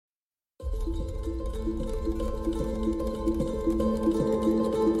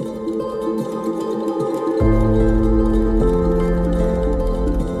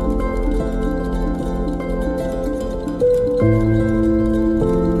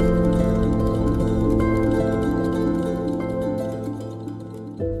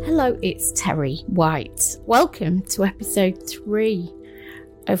Hello, it's Terri White. Welcome to episode 3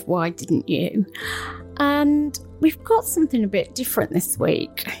 of Why Didn't You? And we've got something a bit different this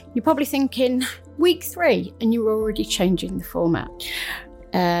week. You're probably thinking, week 3, and you're already changing the format.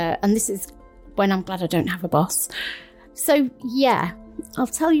 And this is when I'm glad I don't have a boss. So yeah, I'll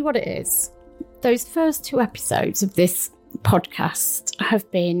tell you what it is. Those first 2 episodes of this podcast have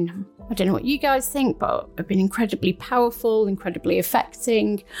been, I don't know what you guys think, but have been incredibly powerful, incredibly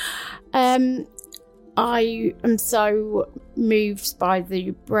affecting. I am so moved by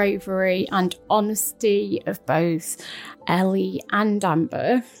the bravery and honesty of both Ellie and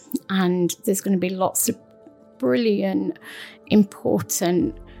Amber, and there's going to be lots of brilliant,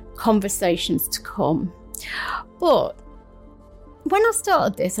 important conversations to come. But when I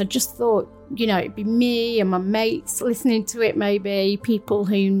started this, I just thought, it'd be me and my mates listening to it, maybe people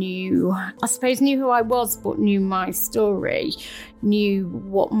who knew who I was, but knew my story, knew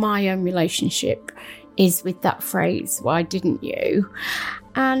what my own relationship is with that phrase, why didn't you?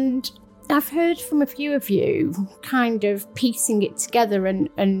 And I've heard from a few of you kind of piecing it together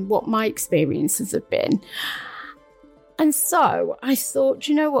and what my experiences have been. And so I thought,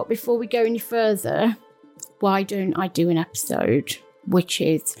 before we go any further, why don't I do an episode which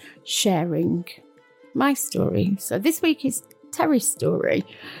is sharing my story? So this week is Terri's story.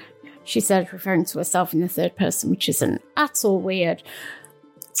 She said, referring to herself in the third person, which isn't at all weird.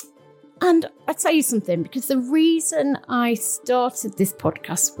 And I'll tell you something, because the reason I started this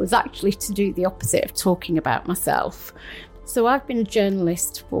podcast was actually to do the opposite of talking about myself. So I've been a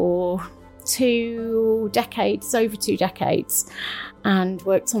journalist for over 2 decades, and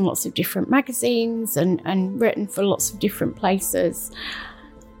worked on lots of different magazines and written for lots of different places.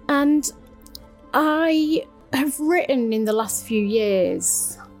 And I have written in the last few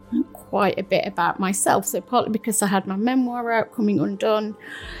years quite a bit about myself. So partly because I had my memoir out, Coming Undone,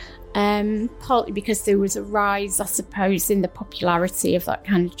 partly because there was a rise, I suppose, in the popularity of that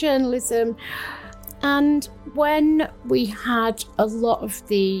kind of journalism. And when we had a lot of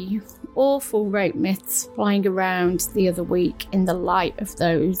the awful rape myths flying around the other week in the light of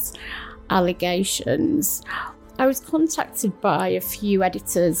those allegations, I was contacted by a few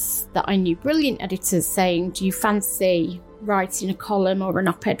editors that I knew, brilliant editors, saying, do you fancy writing a column or an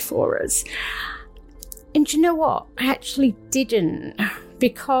op-ed for us? And do you know what? I actually didn't,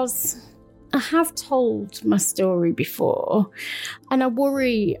 because I have told my story before, and I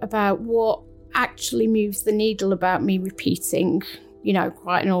worry about what actually moves the needle about me repeating,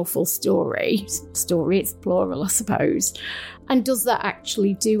 quite an awful story. It's plural, I suppose. And does that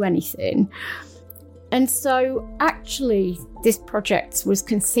actually do anything? And so actually this project was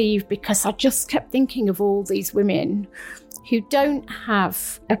conceived because I just kept thinking of all these women who don't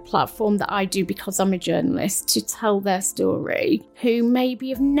have a platform that I do because I'm a journalist to tell their story, who maybe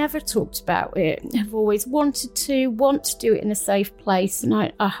have never talked about it, have always want to do it in a safe place.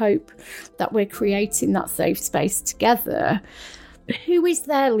 And I hope that we're creating that safe space together. But who is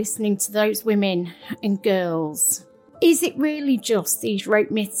there listening to those women and girls? Is it really just these rape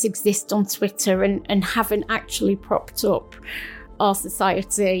myths exist on Twitter and haven't actually propped up our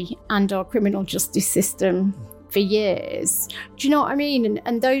society and our criminal justice system for years? Do you know what I mean?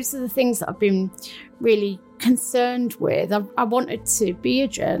 And those are the things that I've been really concerned with. I wanted to be a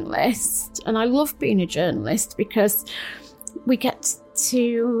journalist, and I love being a journalist because we get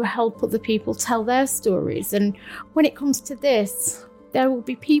to help other people tell their stories. And when it comes to this, there will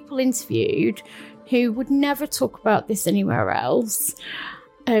be people interviewed who would never talk about this anywhere else,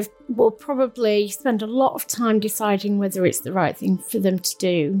 will probably spend a lot of time deciding whether it's the right thing for them to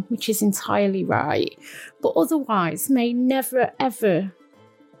do, which is entirely right, but otherwise may never, ever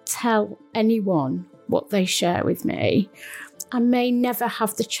tell anyone what they share with me, and may never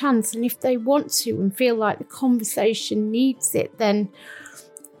have the chance. And if they want to and feel like the conversation needs it, then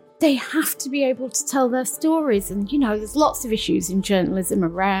they have to be able to tell their stories. And, there's lots of issues in journalism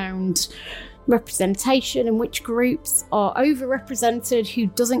around representation and which groups are overrepresented, who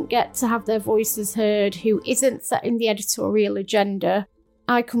doesn't get to have their voices heard, who isn't setting the editorial agenda.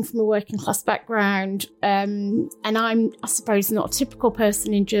 I come from a working class background, and I'm, I suppose, not a typical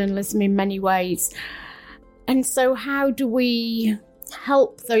person in journalism in many ways. And so how do we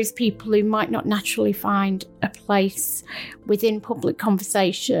help those people who might not naturally find a place within public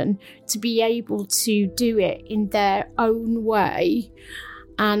conversation to be able to do it in their own way,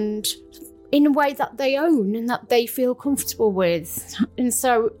 and in a way that they own and that they feel comfortable with? And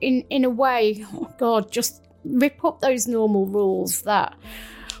so in a way, just rip up those normal rules that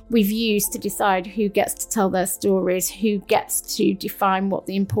we've used to decide who gets to tell their stories, who gets to define what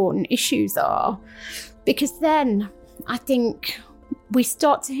the important issues are. Because then I think we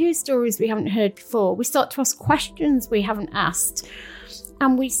start to hear stories we haven't heard before. We start to ask questions we haven't asked.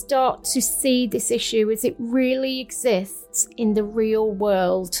 And we start to see this issue as it really exists in the real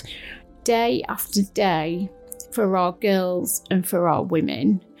world, day after day, for our girls and for our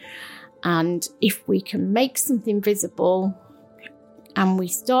women. And if we can make something visible and we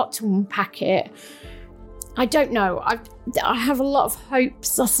start to unpack it, I don't know. I have a lot of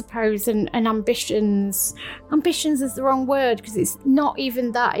hopes, I suppose, and ambitions. Ambitions is the wrong word, because it's not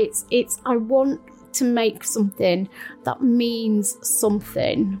even that. It's I want to make something that means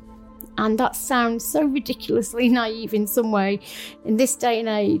something. And that sounds so ridiculously naive in some way in this day and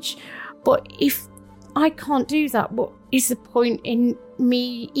age. But if I can't do that, what is the point in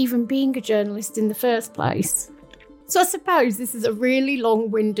me even being a journalist in the first place? So I suppose this is a really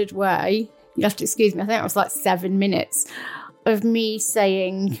long-winded way. You have to excuse me, I think it was like 7 minutes of me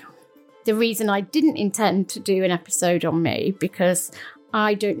saying the reason I didn't intend to do an episode on me, because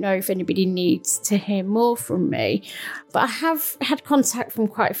I don't know if anybody needs to hear more from me. But I have had contact from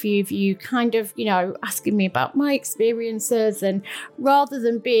quite a few of you kind of, asking me about my experiences, and rather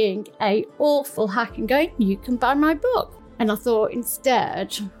than being a awful hack and going, you can buy my book. And I thought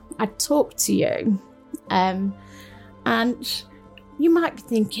instead I'd talk to you. And you might be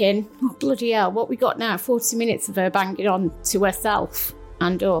thinking, oh, bloody hell, what we got now? 40 minutes of her banging on to herself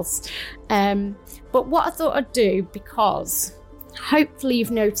and us. But what I thought I'd do, because hopefully you've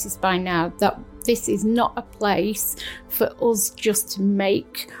noticed by now that this is not a place for us just to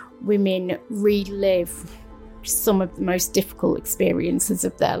make women relive some of the most difficult experiences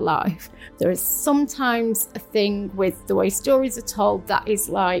of their life. There is sometimes a thing with the way stories are told that is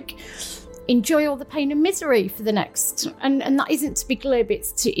like, enjoy all the pain and misery for the next, and that isn't to be glib.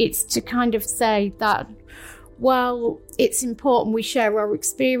 It's to kind of say that while it's important we share our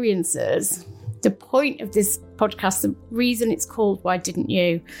experiences, the point of this podcast, the reason it's called Why Didn't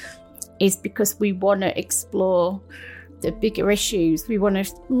You, is because we want to explore the bigger issues. We want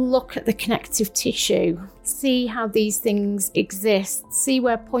to look at the connective tissue, see how these things exist, see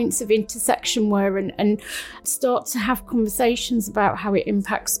where points of intersection were, and start to have conversations about how it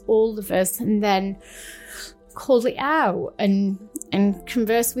impacts all of us, and then call it out and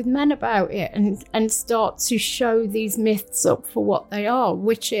converse with men about it, and start to show these myths up for what they are,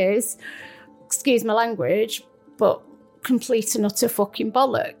 which is, excuse my language, but complete and utter fucking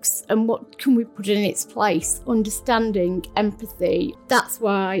bollocks. And what can we put in its place? Understanding, empathy. That's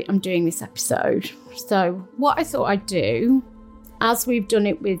why I'm doing this episode. So what I thought I'd do, as we've done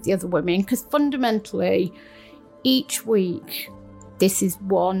it with the other women, because fundamentally each week this is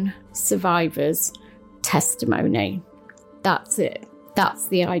one survivor's testimony. That's it. That's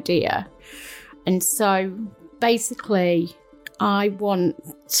the idea. And so basically I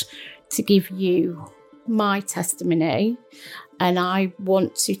want to give you my testimony, and I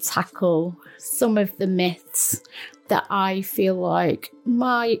want to tackle some of the myths that I feel like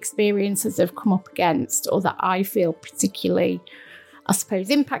my experiences have come up against, or that I feel particularly, I suppose,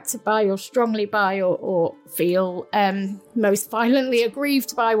 impacted by, or strongly by, or feel most violently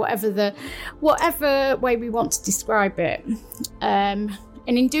aggrieved by, whatever way we want to describe it. And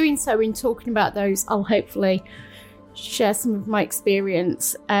in doing so, in talking about those, I'll hopefully share some of my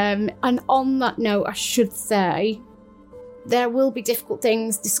experience. And on that note, I should say there will be difficult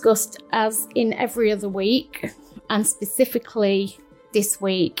things discussed as in every other week. And specifically this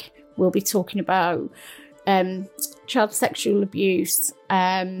week, we'll be talking about child sexual abuse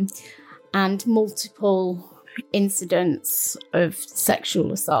and multiple incidents of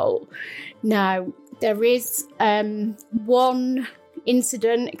sexual assault. Now, there is one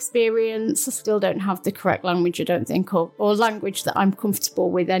incident experience, I still don't have the correct language, I don't think, or language that I'm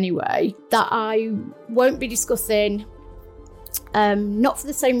comfortable with anyway, that I won't be discussing, not for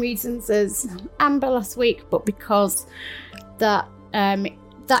the same reasons as Amber last week, but because that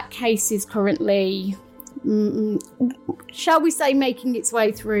case is currently, shall we say, making its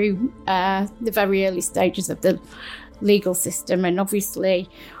way through the very early stages of the legal system. And obviously,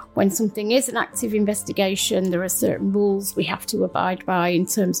 when something is an active investigation, there are certain rules we have to abide by in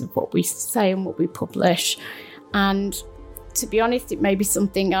terms of what we say and what we publish. And to be honest, it may be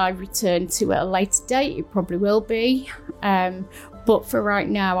something I return to at a later date. It probably will be. But for right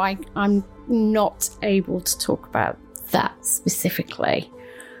now, I'm not able to talk about that specifically.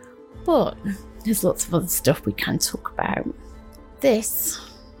 But there's lots of other stuff we can talk about. This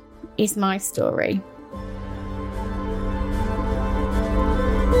is my story.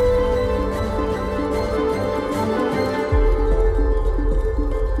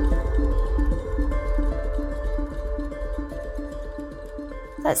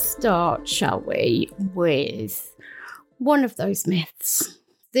 Let's start, shall we, with one of those myths.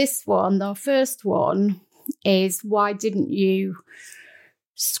 This one, the first one, is why didn't you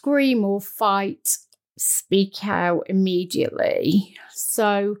scream or fight, speak out immediately?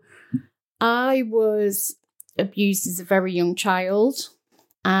 So I was abused as a very young child,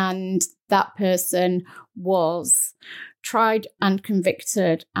 and that person was tried and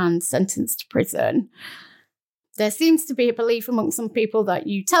convicted and sentenced to prison. There seems to be a belief amongst some people that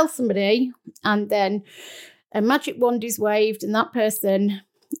you tell somebody and then a magic wand is waved and that person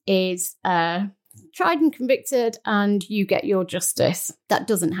is tried and convicted and you get your justice. That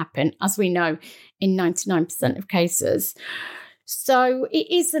doesn't happen, as we know, in 99% of cases. So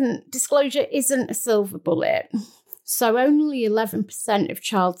disclosure isn't a silver bullet. So only 11% of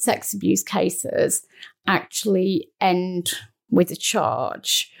child sex abuse cases actually end with a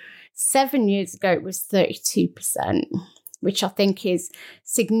charge. 7 years ago, it was 32%, which I think is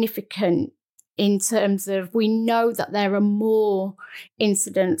significant in terms of we know that there are more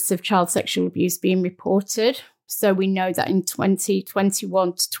incidents of child sexual abuse being reported. So we know that in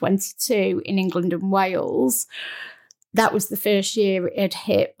 2021 to 22 in England and Wales, that was the first year it had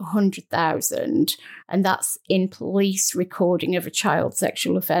hit 100,000, and that's in police recording of a child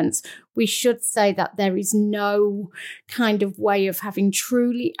sexual offence. We should say that there is no kind of way of having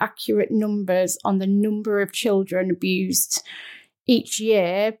truly accurate numbers on the number of children abused each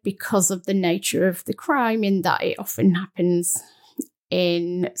year because of the nature of the crime, in that it often happens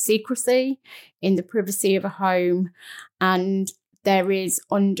in secrecy, in the privacy of a home, and there is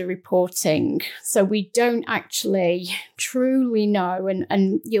underreporting. So we don't actually truly know,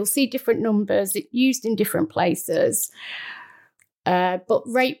 and you'll see different numbers used in different places. But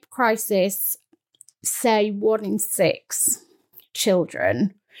Rape Crisis say 1 in 6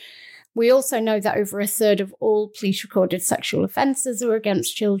 children. We also know that over a third of all police-recorded sexual offences are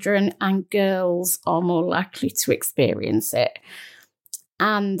against children, and girls are more likely to experience it.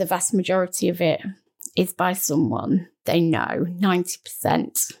 And the vast majority of it is by someone they know.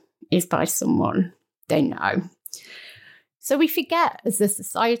 90% is by someone they know. So we forget as a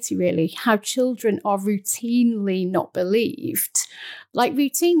society, really, how children are routinely not believed. Like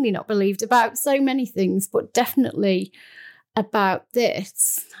routinely not believed about so many things, but definitely about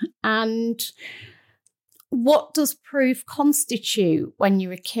this. And what does proof constitute when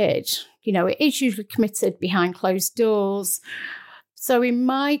you're a kid? You know, it is usually committed behind closed doors. So in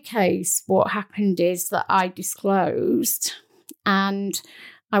my case, what happened is that I disclosed and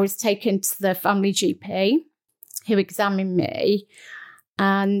I was taken to the family GP who examined me,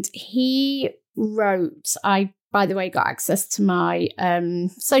 and he wrote, I, by the way, got access to my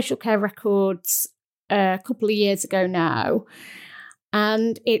social care records a couple of years ago now,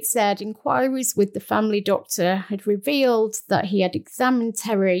 and it said inquiries with the family doctor had revealed that he had examined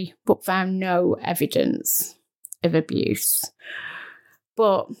Terri but found no evidence of abuse.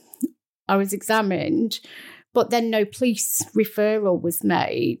 But I was examined, but then no police referral was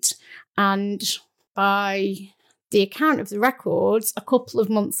made. And by the account of the records, a couple of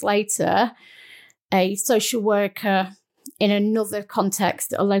months later, a social worker in another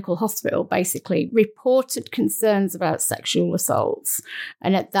context at a local hospital basically reported concerns about sexual assaults.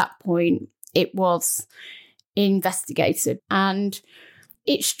 And at that point, it was investigated. And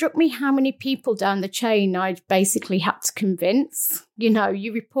it struck me how many people down the chain I'd basically had to convince. You know,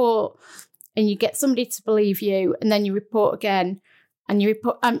 you report and you get somebody to believe you, and then you report again, and you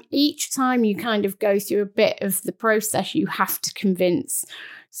report. Each time you kind of go through a bit of the process, you have to convince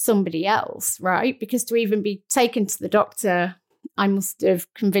somebody else, right? Because to even be taken to the doctor, I must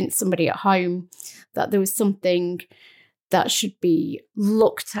have convinced somebody at home that there was something that should be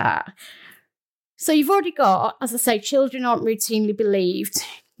looked at. So you've already got, as I say, children aren't routinely believed.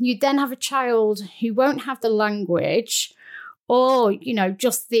 You then have a child who won't have the language or, you know,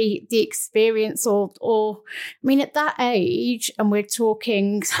 just the experience or I mean, at that age, and we're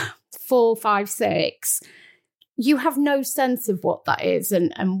talking 4, 5, 6, you have no sense of what that is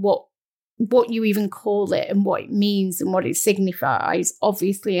and what you even call it and what it means and what it signifies.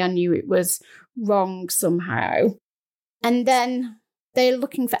 Obviously, I knew it was wrong somehow. And then they're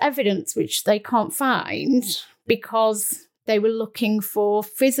looking for evidence, which they can't find because they were looking for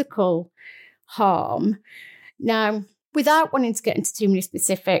physical harm. Now, without wanting to get into too many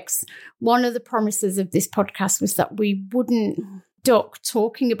specifics, one of the promises of this podcast was that we wouldn't duck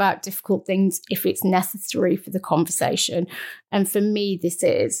talking about difficult things if it's necessary for the conversation. And for me, this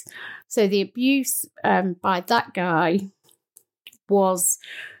is. So the abuse by that guy was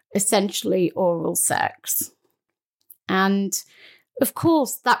essentially oral sex. And of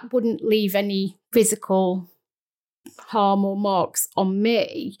course, that wouldn't leave any physical harm or marks on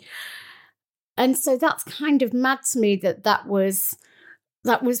me. And so that's kind of mad to me that was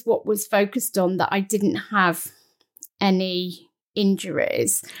what was focused on, that I didn't have any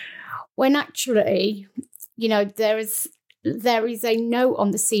injuries, when actually, there is a note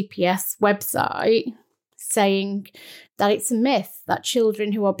on the CPS website saying that it's a myth that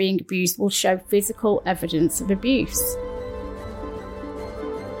children who are being abused will show physical evidence of abuse.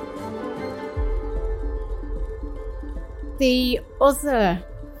 The other,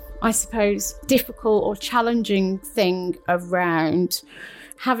 I suppose, difficult or challenging thing around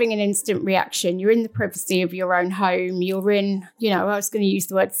having an instant reaction, you're in the privacy of your own home, you're in, I was going to use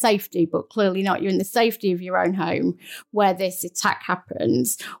the word safety, but clearly not. You're in the safety of your own home where this attack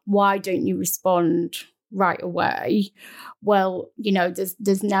happens. Why don't you respond right away? Well,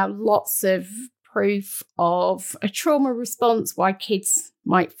 there's now lots of proof of a trauma response, why kids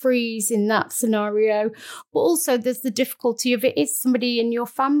might freeze in that scenario. But also there's the difficulty of it is somebody in your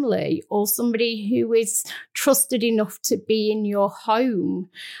family or somebody who is trusted enough to be in your home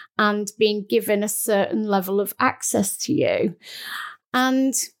and being given a certain level of access to you.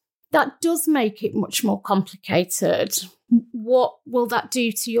 And that does make it much more complicated. What will that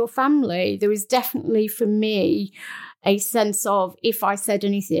do to your family? There is definitely, for me, a sense of, if I said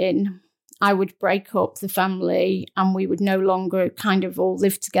anything, I would break up the family and we would no longer kind of all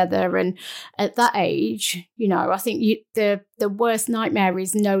live together. And at that age, I think the worst nightmare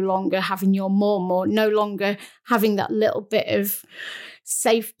is no longer having your mum, or no longer having that little bit of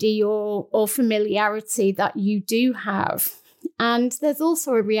safety or familiarity that you do have. And there's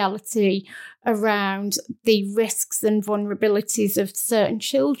also a reality around the risks and vulnerabilities of certain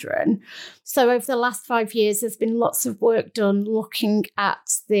children. So over the last 5 years, there's been lots of work done looking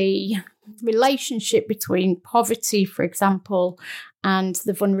at the relationship between poverty, for example, and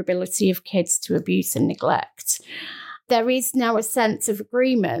the vulnerability of kids to abuse and neglect. There is now a sense of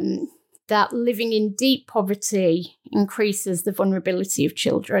agreement that living in deep poverty increases the vulnerability of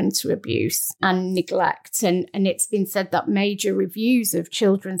children to abuse and neglect. And it's been said that major reviews of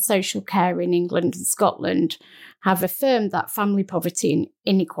children's social care in England and Scotland have affirmed that family poverty and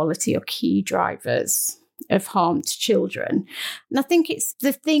inequality are key drivers of harm to children. And I think it's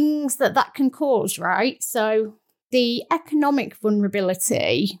the things that can cause, right? So the economic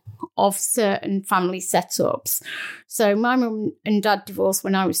vulnerability of certain family setups. So my mum and dad divorced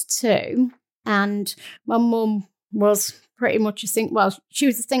when I was 2, and my mum was pretty much she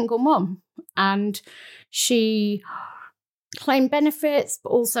was a single mum, and she claimed benefits, but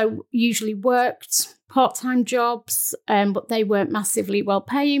also usually worked part-time jobs, but they weren't massively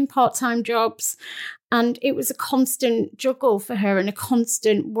well-paying part-time jobs. And it was a constant juggle for her and a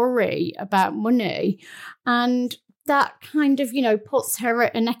constant worry about money. And that kind of, puts her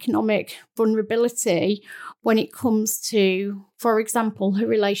at an economic vulnerability when it comes to, for example, her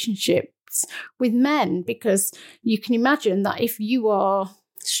relationships with men, because you can imagine that if you are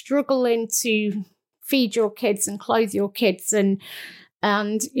struggling to feed your kids and clothe your kids and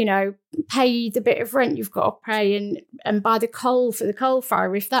pay the bit of rent you've got to pay and buy the coal for the coal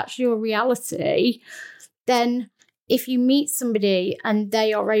fire, if that's your reality, then if you meet somebody and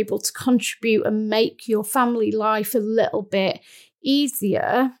they are able to contribute and make your family life a little bit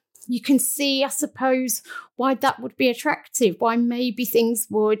easier, you can see, I suppose, why that would be attractive, why maybe things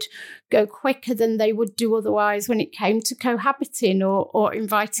would go quicker than they would do otherwise when it came to cohabiting or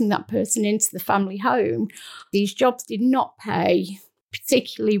inviting that person into the family home. These jobs did not pay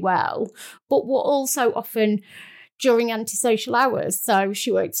particularly well, but were also often during antisocial hours. So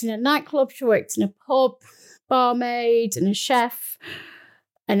she worked in a nightclub, she worked in a pub, barmaid and a chef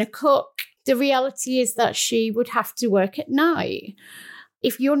and a cook. The reality is that she would have to work at night.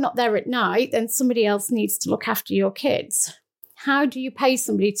 If you're not there at night, then somebody else needs to look after your kids. How do you pay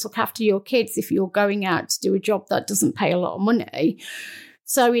somebody to look after your kids if you're going out to do a job that doesn't pay a lot of money?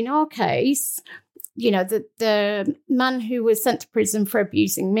 So in our case, the man who was sent to prison for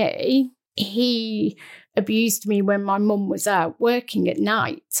abusing me, he abused me when my mum was out working at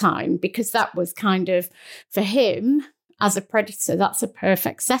night time, because that was kind of, for him, as a predator, that's a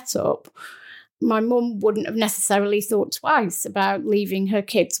perfect setup. My mum wouldn't have necessarily thought twice about leaving her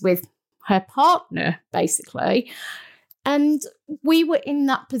kids with her partner, basically. And we were in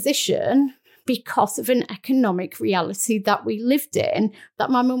that position because of an economic reality that we lived in, that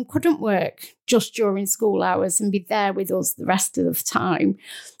my mum couldn't work just during school hours and be there with us the rest of the time.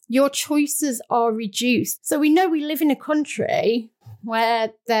 Your choices are reduced. So we know we live in a country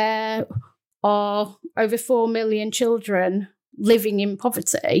where there are over 4 million children living in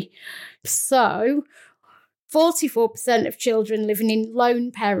poverty. So 44% of children living in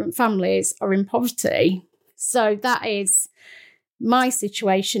lone parent families are in poverty. So that is my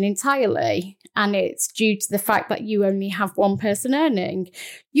situation entirely, and it's due to the fact that you only have one person earning.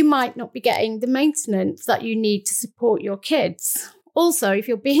 You might not be getting the maintenance that you need to support your kids. Also, if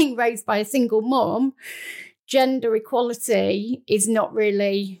you're being raised by a single mum, gender equality is not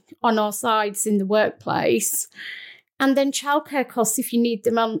really on our sides in the workplace. And then childcare costs, if you need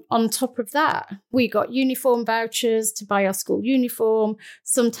them on top of that. We got uniform vouchers to buy our school uniform.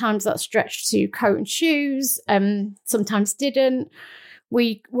 Sometimes that stretched to coat and shoes, sometimes didn't.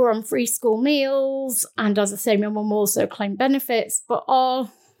 We were on free school meals. And as I say, my mum also claimed benefits. But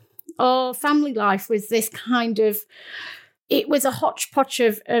our family life was this kind of, it was a hodgepodge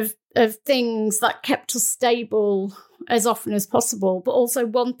of things that kept us stable as often as possible. But also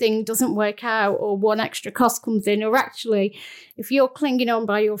one thing doesn't work out or one extra cost comes in, or actually, if you're clinging on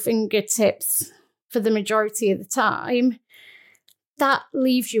by your fingertips for the majority of the time, that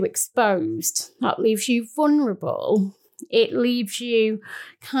leaves you exposed. That leaves you vulnerable. It leaves you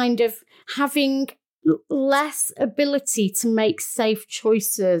kind of having less ability to make safe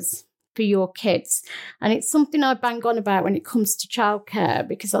choices for your kids. And it's something I bang on about when it comes to childcare,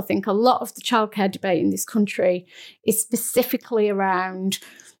 because I think a lot of the childcare debate in this country is specifically around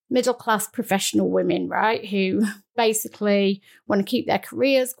middle-class professional women, right, who basically want to keep their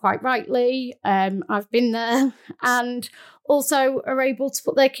careers, quite rightly. I've been there. And also are able to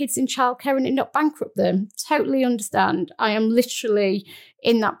put their kids in childcare and it not bankrupt them. Totally understand. I am literally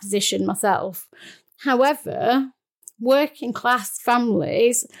in that position myself. However, working class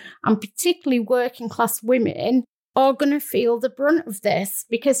families, and particularly working class women, are going to feel the brunt of this,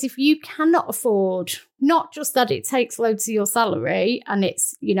 because if you cannot afford, not just that it takes loads of your salary and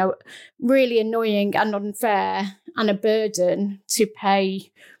it's, you know, really annoying and unfair and a burden to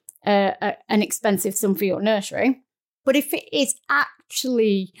pay an expensive sum for your nursery, but if it is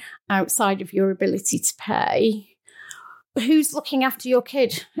actually outside of your ability to pay, who's looking after your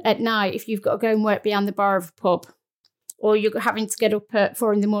kid at night if you've got to go and work behind the bar of a pub? Or you're having to get up at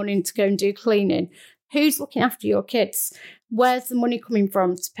 4 a.m. to go and do cleaning? Who's looking after your kids? Where's the money coming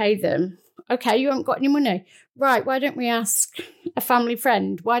from to pay them? Okay, you haven't got any money. Right, why don't we ask a family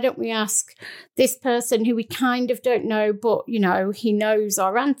friend? Why don't we ask this person who we kind of don't know, but, you know, he knows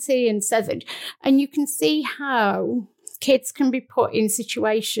our auntie and says it. And you can see how kids can be put in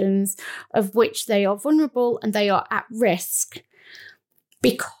situations of which they are vulnerable and they are at risk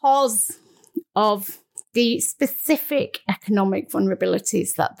because of the specific economic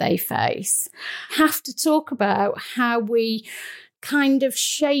vulnerabilities that they face. Have to talk about how we kind of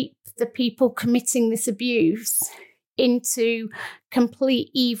shape the people committing this abuse into complete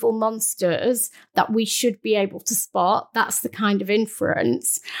evil monsters that we should be able to spot. That's the kind of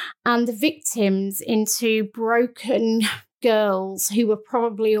inference. And the victims into broken girls who are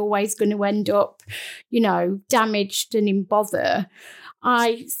probably always going to end up, you know, damaged and in bother.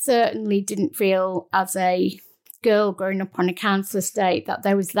 I certainly didn't feel as a girl growing up on a council estate that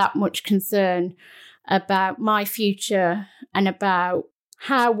there was that much concern about my future and about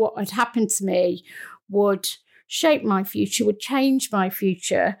how what had happened to me would shape my future, would change my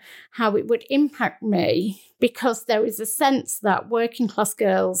future, how it would impact me, because there is a sense that working class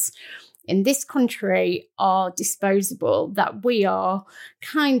girls in this country are disposable, that we are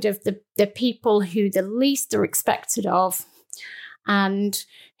kind of the people who the least are expected of and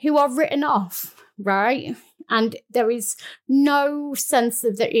who are written off, right? And there is no sense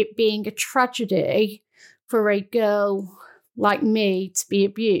of it being a tragedy for a girl like me to be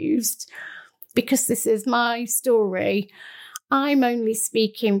abused, because this is my story. I'm only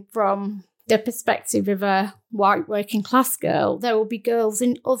speaking from the perspective of a white working class girl. There will be girls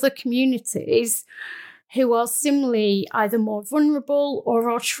in other communities who are similarly either more vulnerable or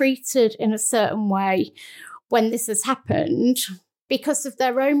are treated in a certain way when this has happened, because of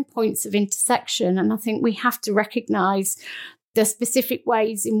their own points of intersection. And I think we have to recognise the specific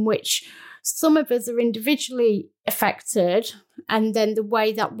ways in which some of us are individually affected, and then the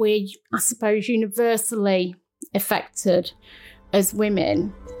way that we're, I suppose, universally affected as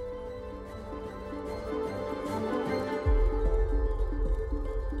women.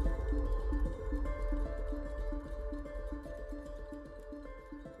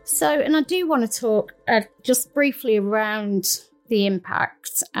 So, and I do want to talk just briefly around the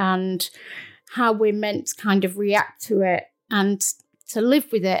impact and how we're meant to kind of react to it and to live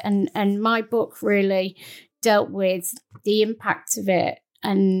with it. And my book really dealt with the impact of it.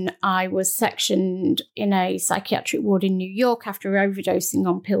 And I was sectioned in a psychiatric ward in New York after overdosing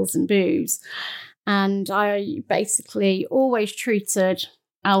on pills and booze. And I basically always treated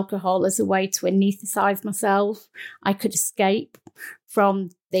alcohol as a way to anaesthetize myself. I could escape from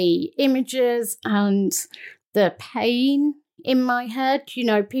the images and the pain in my head.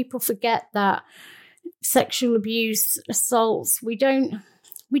 People forget that sexual abuse, assaults, we don't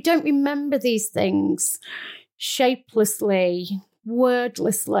remember these things shapelessly,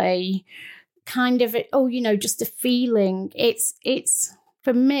 wordlessly, kind of, just a feeling. It's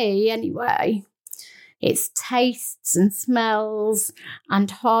for me anyway, it's tastes and smells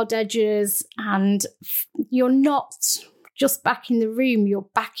and hard edges, and you're not just back in the room, you're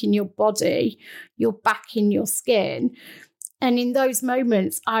back in your body, you're back in your skin. And in those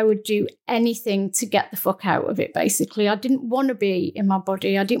moments, I would do anything to get the fuck out of it, basically. I didn't want to be in my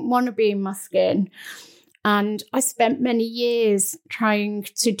body. I didn't want to be in my skin. And I spent many years trying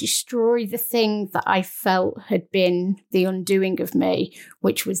to destroy the thing that I felt had been the undoing of me,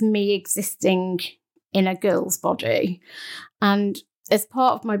 which was me existing in a girl's body. And as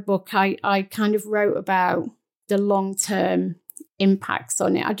part of my book, I kind of wrote about the long-term impacts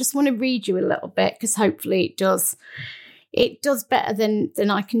on it. I just want to read you a little bit, because hopefully it does better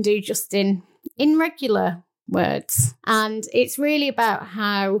than I can do just in regular words. And it's really about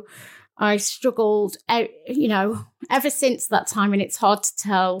how I struggled out, ever since that time. And it's hard to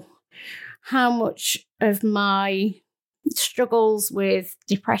tell how much of my struggles with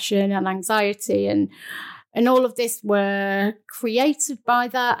depression and anxiety and all of this were created by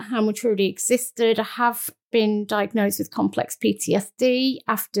that, how much already existed. I have been diagnosed with complex PTSD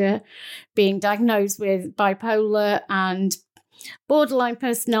after being diagnosed with bipolar and borderline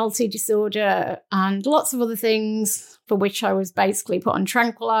personality disorder and lots of other things for which I was basically put on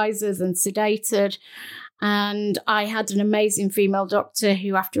tranquilizers and sedated. And I had an amazing female doctor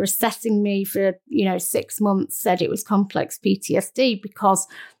who, after assessing me for, 6 months, said it was complex PTSD because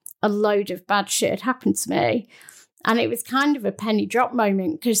a load of bad shit had happened to me. And it was kind of a penny drop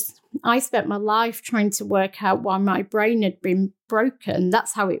moment, because I spent my life trying to work out why my brain had been broken.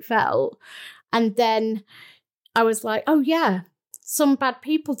 That's how it felt. And then I was like, oh yeah, some bad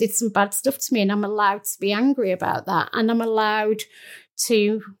people did some bad stuff to me, and I'm allowed to be angry about that. And I'm allowed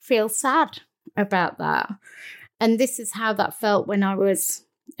to feel sad about that. And this is how that felt when I was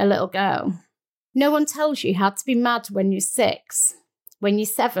a little girl. No one tells you how to be mad when you're 6, when you're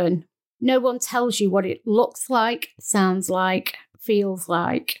 7. No one tells you what it looks like, sounds like, feels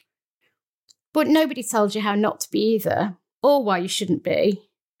like. But nobody tells you how not to be either, or why you shouldn't be.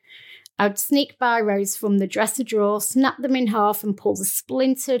 I'd sneak biros from the dresser drawer, snap them in half, and pull the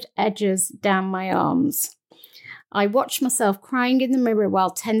splintered edges down my arms. I watched myself crying in the mirror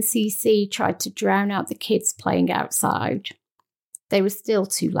while 10cc tried to drown out the kids playing outside. They were still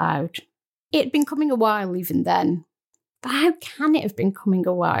too loud. It had been coming a while even then. But how can it have been coming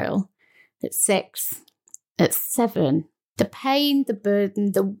a while? At 6, at 7, the pain, the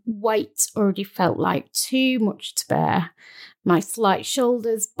burden, the weight already felt like too much to bear. My slight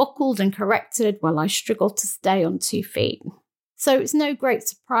shoulders buckled and corrected while I struggled to stay on 2 feet. So it's no great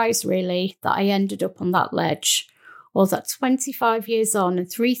surprise, really, that I ended up on that ledge, or that 25 years on and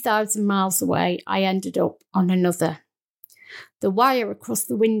 3,000 miles away, I ended up on another. The wire across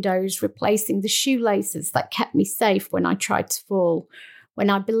the windows replacing the shoelaces that kept me safe when I tried to fall, when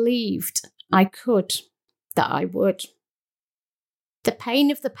I believed I could, that I would. The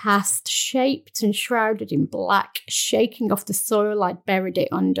pain of the past, shaped and shrouded in black, shaking off the soil I'd buried it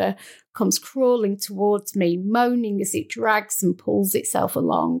under, comes crawling towards me, moaning as it drags and pulls itself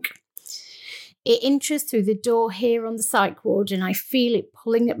along. It inches through the door here on the psych ward, and I feel it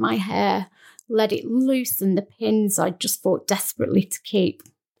pulling at my hair, let it loosen the pins I'd just fought desperately to keep.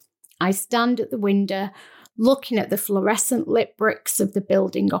 I stand at the window, looking at the fluorescent lit bricks of the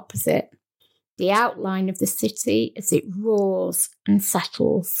building opposite, the outline of the city as it roars and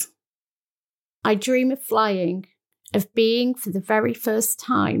settles. I dream of flying, of being for the very first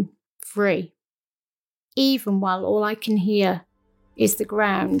time free, even while all I can hear is the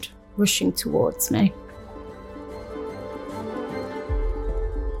ground rushing towards me.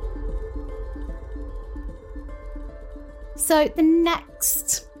 So the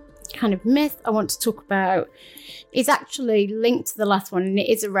next kind of myth I want to talk about is actually linked to the last one, and it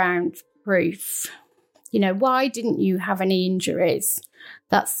is around proof. Why didn't you have any injuries?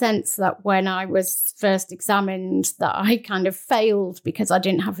 That sense that when I was first examined that I kind of failed because I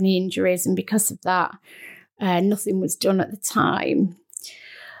didn't have any injuries, and because of that, nothing was done at the time.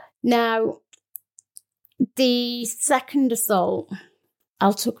 Now, the second assault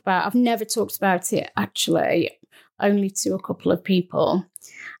I'll talk about, I've never talked about it actually, only to a couple of people.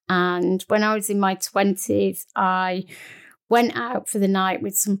 And when I was in my 20s, I went out for the night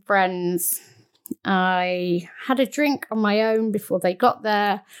with some friends. I had a drink on my own before they got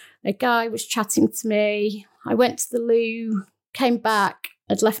there. A guy was chatting to me. I went to the loo, came back,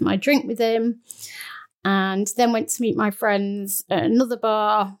 I'd left my drink with him. and then went to meet my friends at another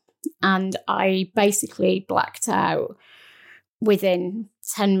bar, and I basically blacked out within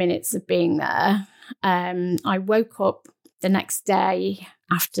 10 minutes of being there. I woke up the next day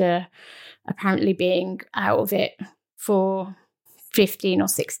after apparently being out of it for 15 or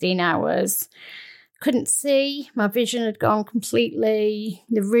 16 hours. Couldn't see. My vision had gone completely.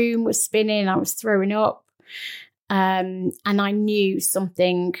 The room was spinning. I was throwing up. And I knew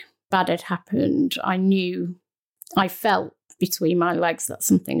something bad had happened. I felt between my legs that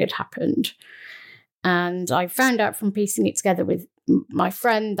something had happened. And I found out from piecing it together with my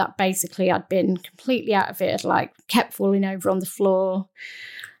friend that basically I'd been completely out of it. I'd kept falling over on the floor.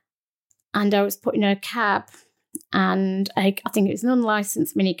 And I was put in a cab, and I think it was an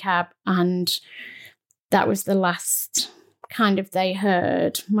unlicensed minicab. And that was the last kind of they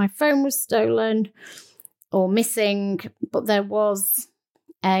heard. My phone was stolen or missing, but there was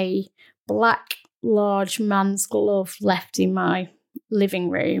a black, large man's glove left in my living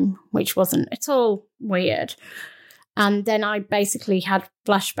room, which wasn't at all weird. And then I basically had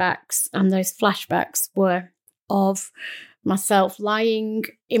flashbacks, and those flashbacks were of myself lying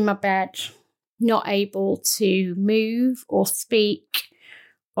in my bed, not able to move or speak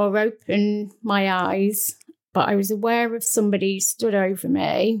or open my eyes, but I was aware of somebody stood over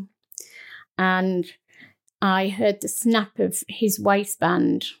me, and I heard the snap of his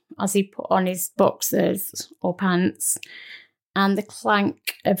waistband as he put on his boxers or pants, and the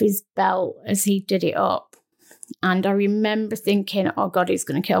clank of his belt as he did it up. And I remember thinking, oh God, he's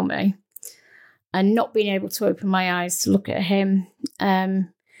going to kill me, and not being able to open my eyes to look at him. And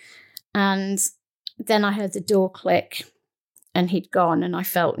then I heard the door click, and he'd gone, and I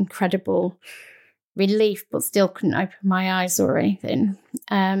felt incredible relief, but still couldn't open my eyes or anything.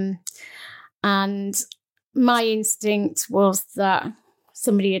 And my instinct was that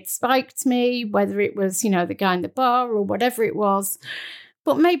somebody had spiked me, whether it was, the guy in the bar or whatever it was.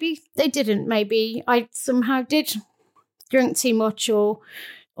 But maybe they didn't. Maybe I somehow did drink too much, or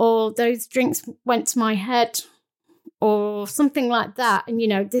those drinks went to my head or something like that. And,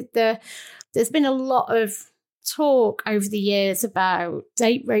 there's been a lot of talk over the years about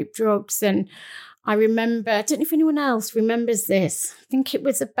date rape drugs. And I remember, I don't know if anyone else remembers this. I think it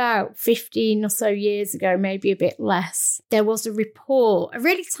was about 15 or so years ago, maybe a bit less. There was a report, a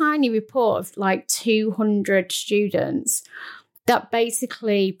really tiny report of 200 students that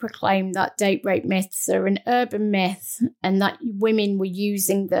basically proclaimed that date rape myths are an urban myth, and that women were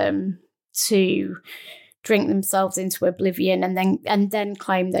using them to drink themselves into oblivion and then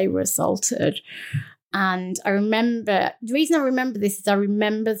claim they were assaulted. And I remember, the reason I remember this is I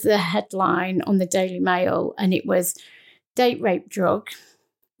remember the headline on the Daily Mail, and it was, "Date rape drug.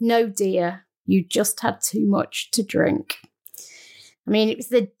 No, dear, you just had too much to drink." I mean, it was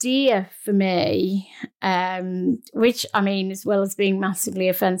the dear for me, which, as well as being massively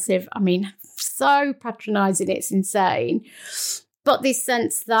offensive, so patronising, it's insane. But this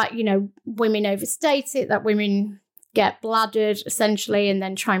sense that, women overstate it, that women get bladdered, essentially, and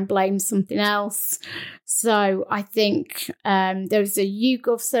then try and blame something else. So I think there was a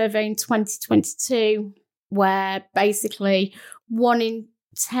YouGov survey in 2022 where basically 1 in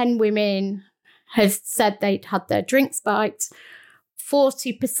 10 women has said they'd had their drink spiked.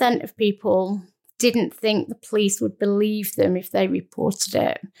 40% of people didn't think the police would believe them if they reported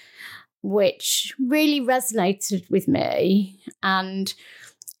it, which really resonated with me. And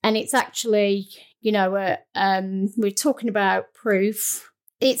it's actually, we're talking about proof.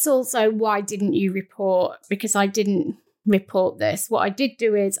 It's also, why didn't you report? Because I didn't report this. What I did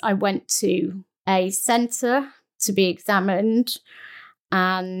do is I went to a centre to be examined,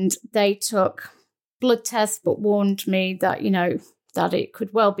 and they took blood tests, but warned me that, that it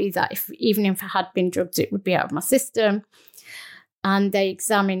could well be that even if I had been drugged, it would be out of my system. And they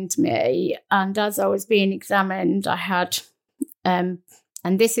examined me. And as I was being examined, I had, and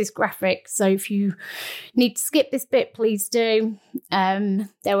this is graphic, so if you need to skip this bit, please do.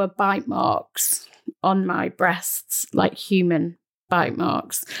 There were bite marks on my breasts, like human bite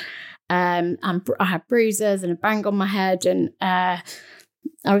marks. And I had bruises and a bang on my head. And I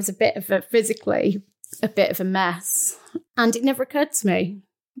was physically a bit of a mess. And it never occurred to me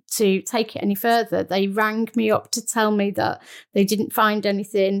to take it any further. They rang me up to tell me that they didn't find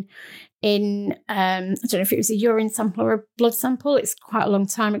anything in, I don't know if it was a urine sample or a blood sample. It's quite a long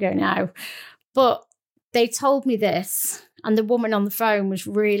time ago now. But they told me this, and the woman on the phone was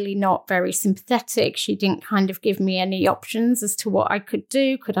really not very sympathetic. She didn't kind of give me any options as to what I could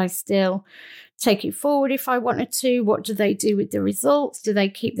do. Could I still take it forward if I wanted to? What do they do with the results? Do they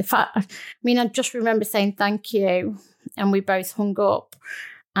keep the fat? I just remember saying thank you, and we both hung up.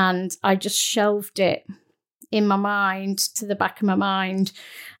 And I just shelved it in my mind, to the back of my mind.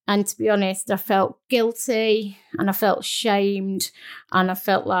 And to be honest, I felt guilty and I felt shamed and I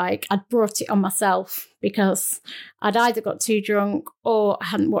felt like I'd brought it on myself because I'd either got too drunk or I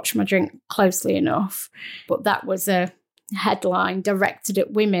hadn't watched my drink closely enough. But that was a headline directed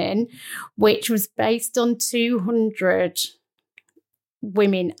at women, which was based on 200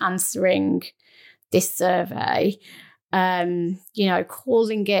 women answering this survey, calling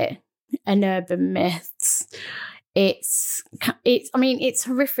it an urban myth. It's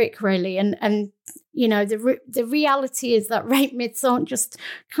horrific, really. And the reality is that rape myths aren't just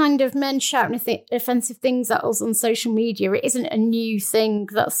kind of men shouting offensive things at us on social media. It isn't a new thing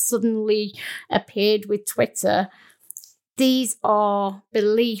that suddenly appeared with Twitter. These are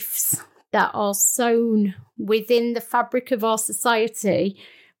beliefs that are sown within the fabric of our society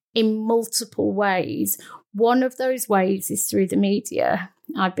in multiple ways. One of those ways is through the media.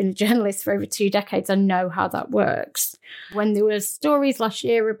 I've been a journalist for over 2 decades. I know how that works. When there were stories last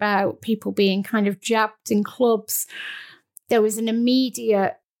year about people being kind of jabbed in clubs, there was an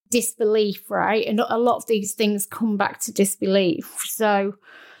immediate disbelief, right? And a lot of these things come back to disbelief. So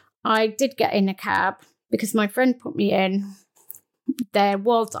I did get in a cab because my friend put me in. There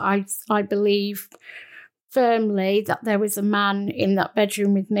was, I believe firmly, that there was a man in that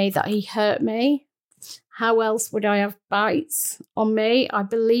bedroom with me, that he hurt me. How else would I have bites on me? I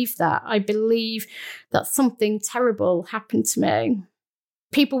believe that. I believe that something terrible happened to me.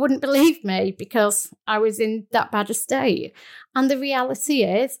 People wouldn't believe me because I was in that bad a state. And the reality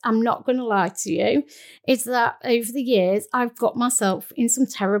is, I'm not going to lie to you, is that over the years, I've got myself in some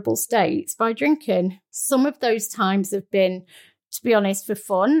terrible states by drinking. Some of those times have been, to be honest, for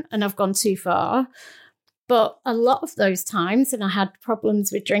fun, and I've gone too far. But a lot of those times, and I had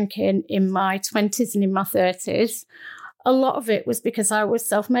problems with drinking in my 20s and in my 30s, a lot of it was because I was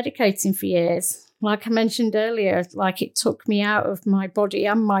self-medicating for years. Like I mentioned earlier, like it took me out of my body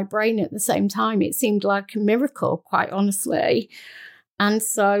and my brain at the same time. It seemed like a miracle, quite honestly. And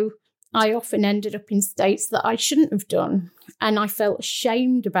so I often ended up in states that I shouldn't have done. And I felt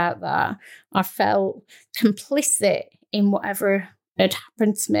ashamed about that. I felt complicit in whatever had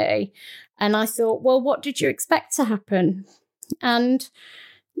happened to me. And I thought, well, what did you expect to happen? And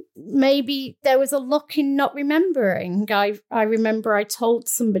maybe there was a luck in not remembering. I remember I told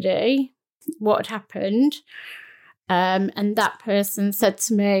somebody what had happened. And that person said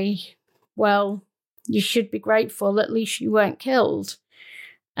to me, well, you should be grateful, at least you weren't killed.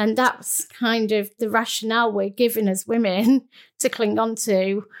 And that's kind of the rationale we're given as women to cling on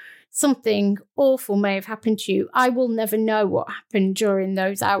to. Something awful may have happened to you. I will never know what happened during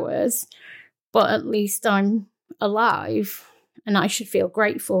those hours, but at least I'm alive and I should feel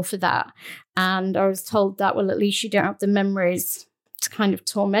grateful for that. And I was told that, well, at least you don't have the memories to kind of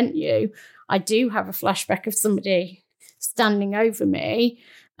torment you. I do have a flashback of somebody standing over me,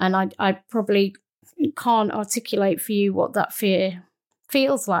 and I probably can't articulate for you what that fear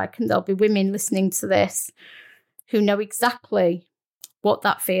feels like. And there'll be women listening to this who know exactly what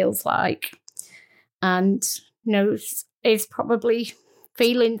that feels like, and is probably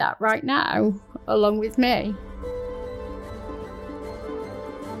feeling that right now along with me.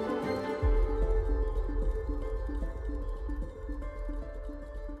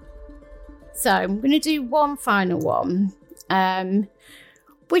 So I'm going to do one final one,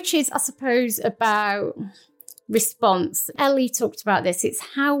 which is, I suppose, about response. Ellie talked about this. It's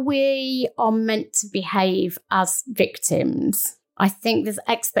how we are meant to behave as victims. I think there's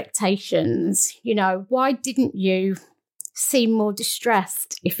expectations. Why didn't you seem more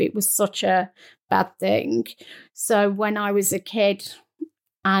distressed if it was such a bad thing? So when I was a kid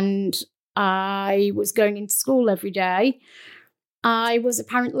and I was going into school every day, I was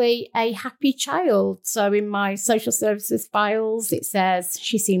apparently a happy child. So in my social services files, it says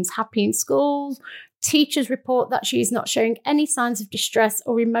she seems happy in school. Teachers report that she is not showing any signs of distress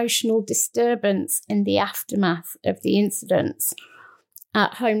or emotional disturbance in the aftermath of the incidents.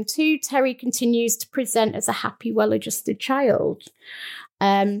 At home too, Terri continues to present as a happy, well-adjusted child.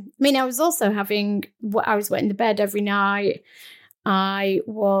 I was also I was wet in the bed every night. I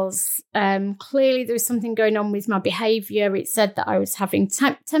was, clearly there was something going on with my behaviour. It said that I was having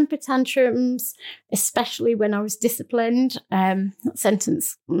temper tantrums, especially when I was disciplined. That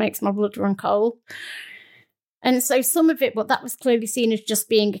sentence makes my blood run cold. And so some of it, but that was clearly seen as just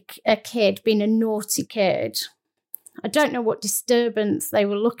being a kid, being a naughty kid. I don't know what disturbance they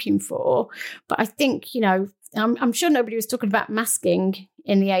were looking for, but I think, I'm sure nobody was talking about masking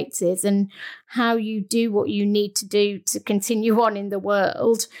in the 80s and how you do what you need to do to continue on in the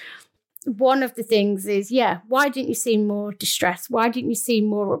world. one of the things is, why didn't you seem more distressed? Why didn't you seem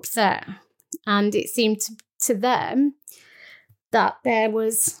more upset? And it seemed to them that there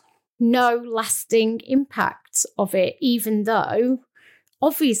was no lasting impact of it, even though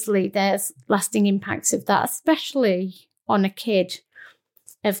obviously there's lasting impacts of that, especially on a kid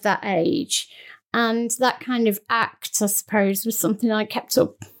of that age. And that kind of act, I suppose, was something I kept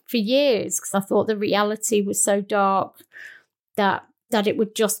up for years because I thought the reality was so dark that it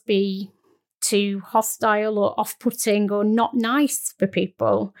would just be too hostile or off-putting or not nice for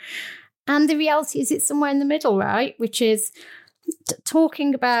people. And the reality is it's somewhere in the middle, right? Which is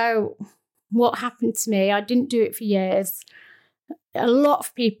talking about what happened to me. I didn't do it for years. A lot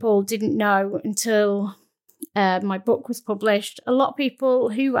of people didn't know until my book was published. A lot of people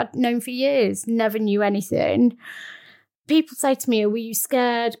who I'd known for years never knew anything. People say to me, were you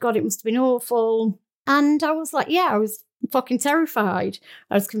scared? God, it must have been awful. And I was like, I was fucking terrified.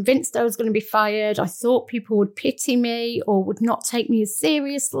 I was convinced I was going to be fired. I thought people would pity me or would not take me as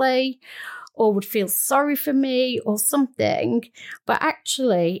seriously or would feel sorry for me or something. But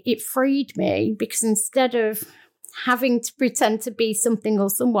actually, it freed me because instead of having to pretend to be something or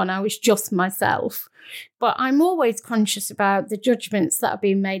someone, I was just myself. But I'm always conscious about the judgments that are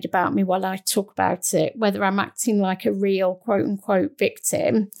being made about me while I talk about it, whether I'm acting like a real quote unquote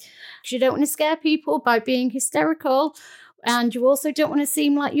victim. You don't want to scare people by being hysterical. And you also don't want to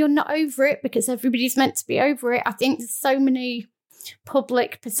seem like you're not over it because everybody's meant to be over it. I think there's so many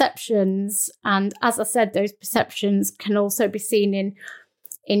public perceptions. And as I said, those perceptions can also be seen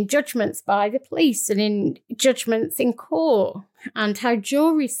in judgments by the police and in judgments in court. And how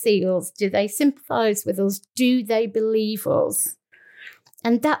jury seals, do they sympathise with us? Do they believe us?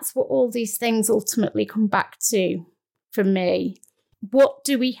 And that's what all these things ultimately come back to for me. What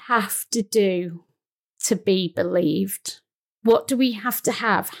do we have to do to be believed? What do we have to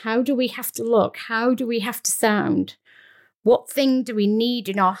have? How do we have to look? How do we have to sound? What thing do we need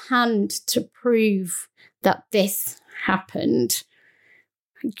in our hand to prove that this happened?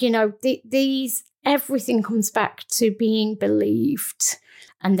 Everything comes back to being believed.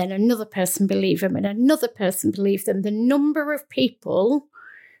 And then another person believed them and another person believed them. The number of people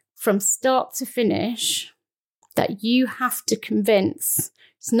from start to finish that you have to convince.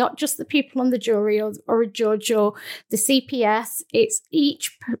 It's not just the people on the jury or a judge or the CPS. It's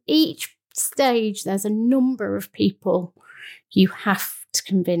each stage, there's a number of people you have to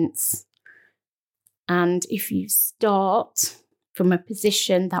convince. And if you start from a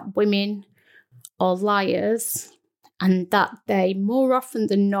position that women are liars and that they more often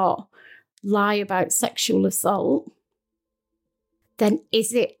than not lie about sexual assault, then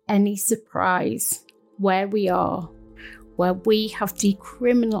is it any surprise where we are, where we have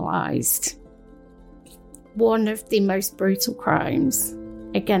decriminalised one of the most brutal crimes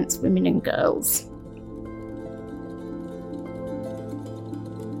against women and girls?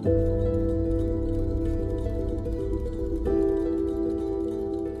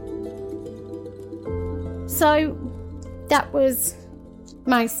 So that was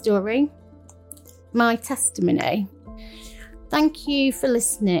my story, my testimony. Thank you for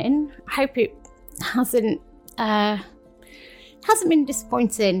listening. I hope it hasn't been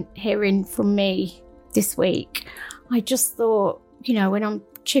disappointing hearing from me this week. I just thought, when I'm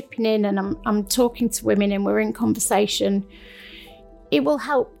chipping in and I'm talking to women and we're in conversation, it will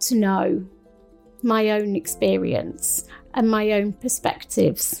help to know my own experience and my own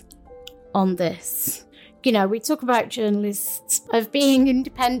perspectives on this. We talk about journalists of being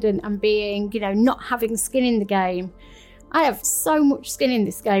independent and being, not having skin in the game. I have so much skin in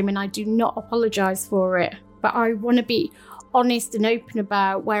this game and I do not apologise for it. But I want to be honest and open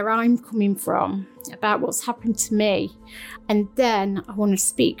about where I'm coming from, about what's happened to me. And then I want to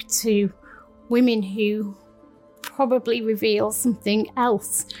speak to women who probably reveal something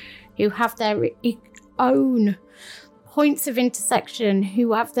else, who have their own points of intersection,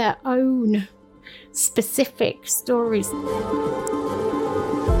 who have their own specific stories.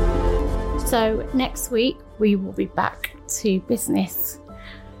 So next week we will be back to business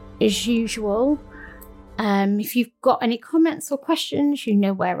as usual. If you've got any comments or questions, you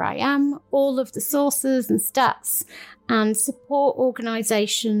know where I am. All of the sources and stats and support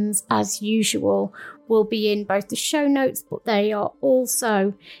organisations as usual will be in both the show notes, but they are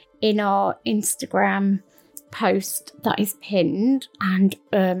also in our Instagram post that is pinned and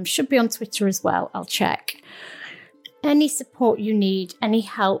should be on Twitter as well. I'll check. Any support you need, any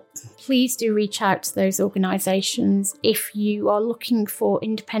help, please do reach out to those organisations. If you are looking for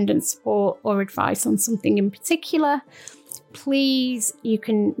independent support or advice on something in particular, please, you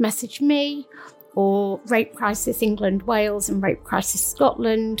can message me or Rape Crisis England Wales and Rape Crisis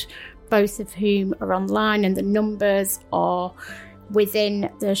Scotland. both of whom are online, and the numbers are within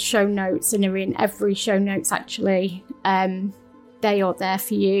the show notes and are in every show notes actually. They are there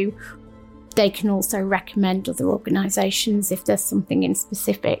for you. They can also recommend other organisations if there's something in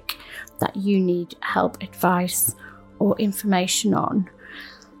specific that you need help, advice or information on.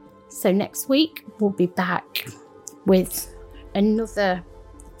 So next week we'll be back with another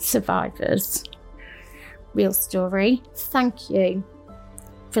survivor's real story. Thank you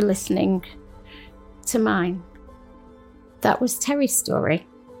for listening to mine. That was Terri's story.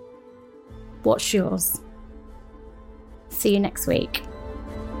 What's yours? See you next week.